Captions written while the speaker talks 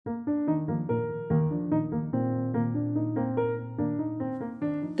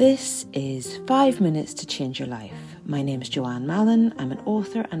This is 5 Minutes to Change Your Life. My name is Joanne Mallon. I'm an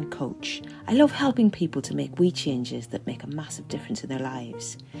author and coach. I love helping people to make wee changes that make a massive difference in their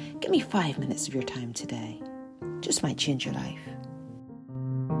lives. Give me 5 minutes of your time today. Just might change your life.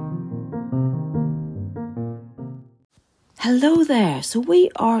 Hello there. So we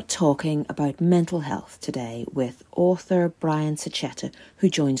are talking about mental health today with author Brian Sachetta, who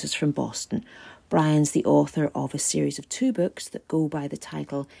joins us from Boston. Brian's the author of a series of 2 books that go by the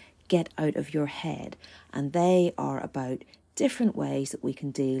title Get Out of Your Head, and they are about different ways that we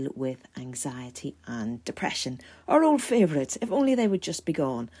can deal with anxiety and depression. Our old favourites, if only they would just be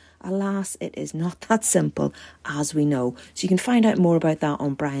gone. Alas, it is not that simple, as we know. So you can find out more about that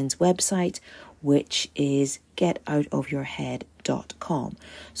on Brian's website, which is getoutofyourhead.com.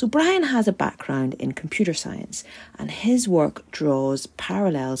 So Brian has a background in computer science, and his work draws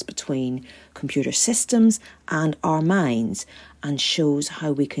parallels between computer systems and our minds and shows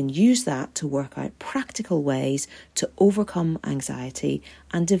how we can use that to work out practical ways to overcome anxiety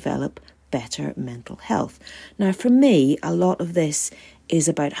and develop better mental health. Now, for me, a lot of this is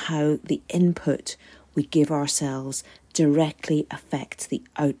about how the input we give ourselves directly affects the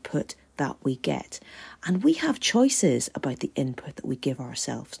output that we get. And we have choices about the input that we give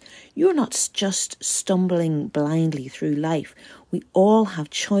ourselves. You're not just stumbling blindly through life. We all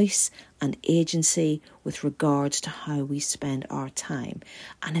have choice and agency with regards to how we spend our time.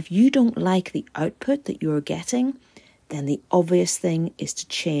 And if you don't like the output that you're getting, then the obvious thing is to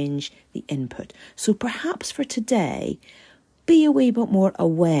change the input. So perhaps for today, be a wee bit more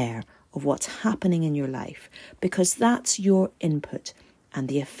aware of what's happening in your life, because that's your input, and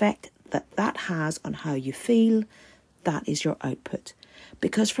the effect that has on how you feel, that is your output.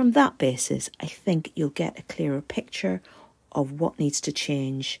 Because from that basis, I think you'll get a clearer picture of what needs to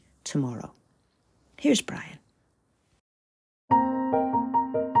change tomorrow. Here's Brian.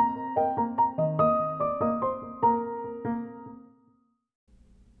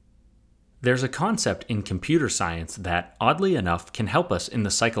 There's a concept in computer science that, oddly enough, can help us in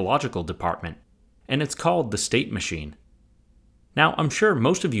the psychological department, and it's called the state machine. Now, I'm sure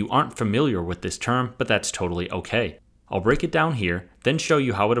most of you aren't familiar with this term, but that's totally okay. I'll break it down here, then show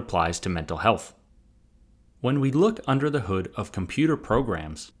you how it applies to mental health. When we look under the hood of computer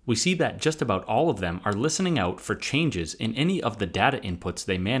programs, we see that just about all of them are listening out for changes in any of the data inputs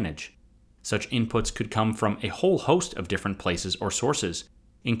they manage. Such inputs could come from a whole host of different places or sources,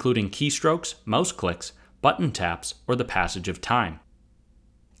 including keystrokes, mouse clicks, button taps, or the passage of time.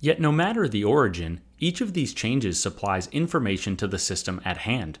 Yet no matter the origin, each of these changes supplies information to the system at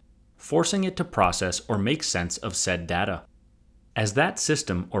hand, forcing it to process or make sense of said data. As that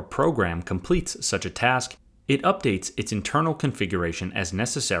system or program completes such a task, it updates its internal configuration as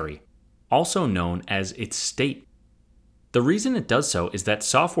necessary, also known as its state. The reason it does so is that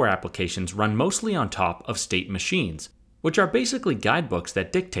software applications run mostly on top of state machines, which are basically guidebooks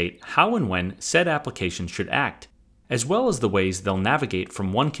that dictate how and when said applications should act, as well as the ways they'll navigate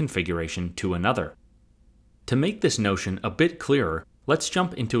from one configuration to another. To make this notion a bit clearer, let's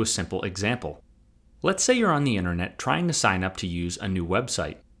jump into a simple example. Let's say you're on the internet trying to sign up to use a new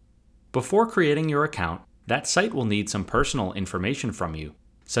website. Before creating your account, that site will need some personal information from you,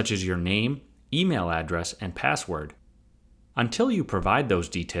 such as your name, email address, and password. Until you provide those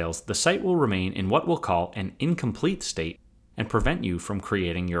details, the site will remain in what we'll call an incomplete state and prevent you from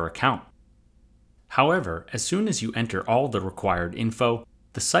creating your account. However, as soon as you enter all the required info,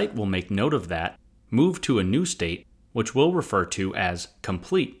 the site will make note of that, move to a new state, which we'll refer to as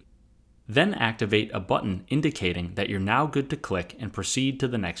complete, then activate a button indicating that you're now good to click and proceed to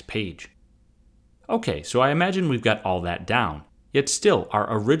the next page. Okay, so I imagine we've got all that down, yet still our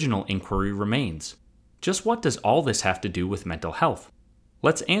original inquiry remains. Just what does all this have to do with mental health?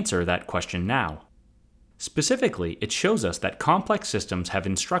 Let's answer that question now. Specifically, it shows us that complex systems have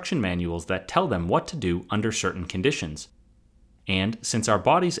instruction manuals that tell them what to do under certain conditions. And since our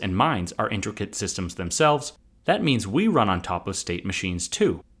bodies and minds are intricate systems themselves, that means we run on top of state machines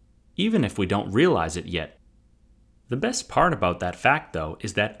too, even if we don't realize it yet. The best part about that fact, though,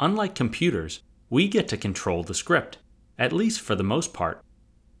 is that unlike computers, we get to control the script, at least for the most part.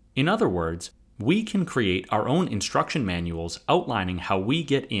 In other words, we can create our own instruction manuals outlining how we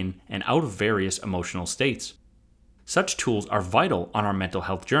get in and out of various emotional states. Such tools are vital on our mental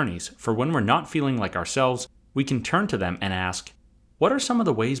health journeys, for when we're not feeling like ourselves, we can turn to them and ask, what are some of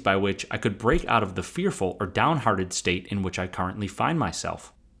the ways by which I could break out of the fearful or downhearted state in which I currently find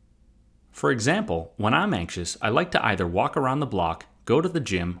myself? For example, when I'm anxious, I like to either walk around the block, go to the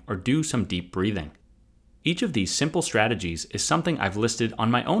gym, or do some deep breathing. Each of these simple strategies is something I've listed on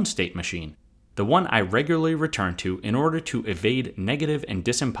my own state machine, the one I regularly return to in order to evade negative and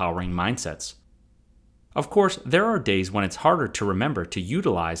disempowering mindsets. Of course, there are days when it's harder to remember to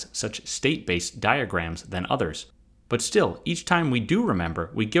utilize such state-based diagrams than others, but still, each time we do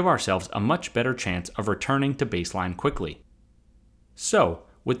remember, we give ourselves a much better chance of returning to baseline quickly. So,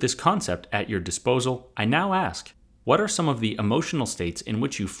 with this concept at your disposal, I now ask, what are some of the emotional states in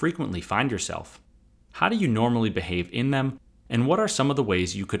which you frequently find yourself? How do you normally behave in them, and what are some of the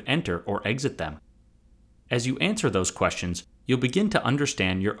ways you could enter or exit them? As you answer those questions, you'll begin to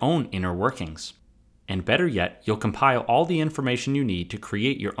understand your own inner workings. And better yet, you'll compile all the information you need to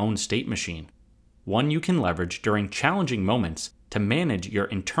create your own state machine, one you can leverage during challenging moments to manage your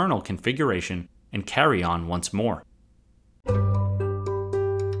internal configuration and carry on once more.